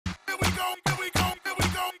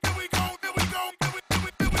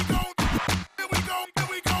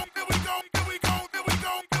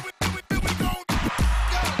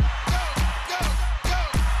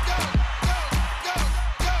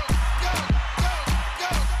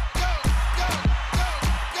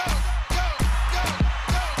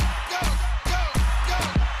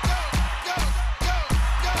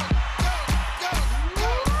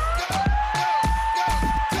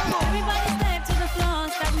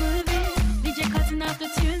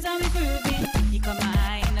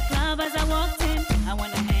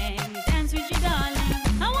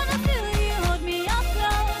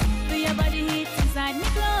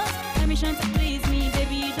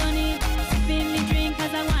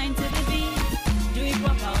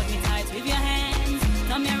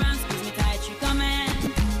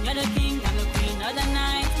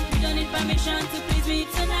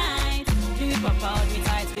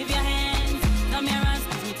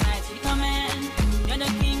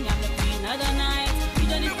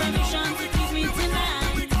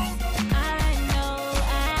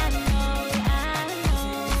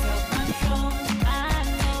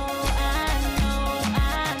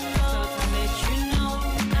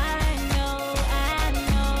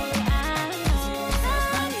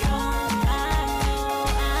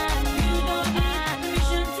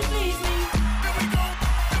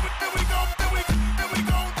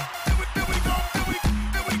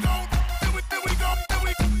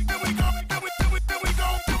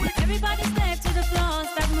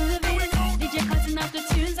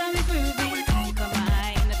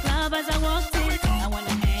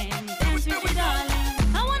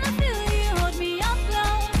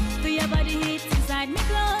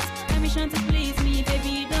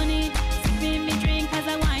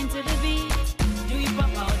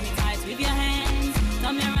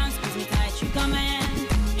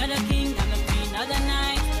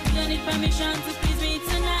permission to please me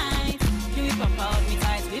tonight. You will pop out me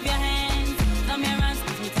tight with your hands. Come here and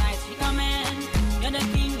squeeze me tight, she come in. You're the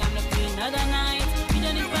king, I'm the queen of the night. You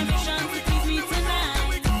don't need permission to please me tonight.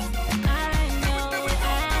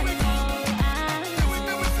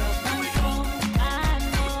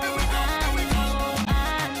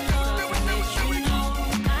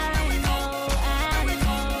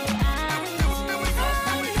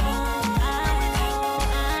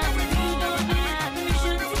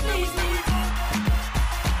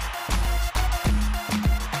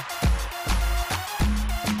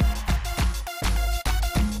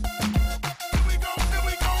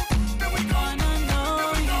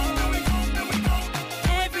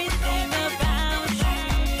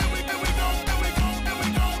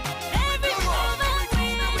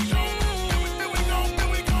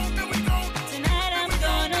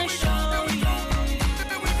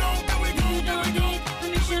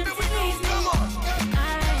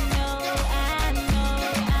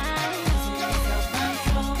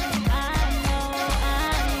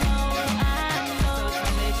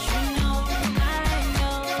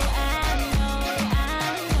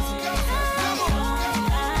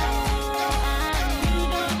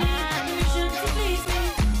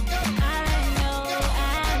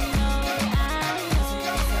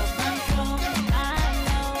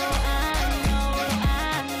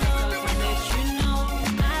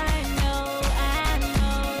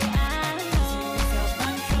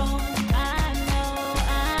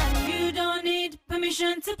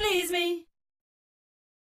 To please me.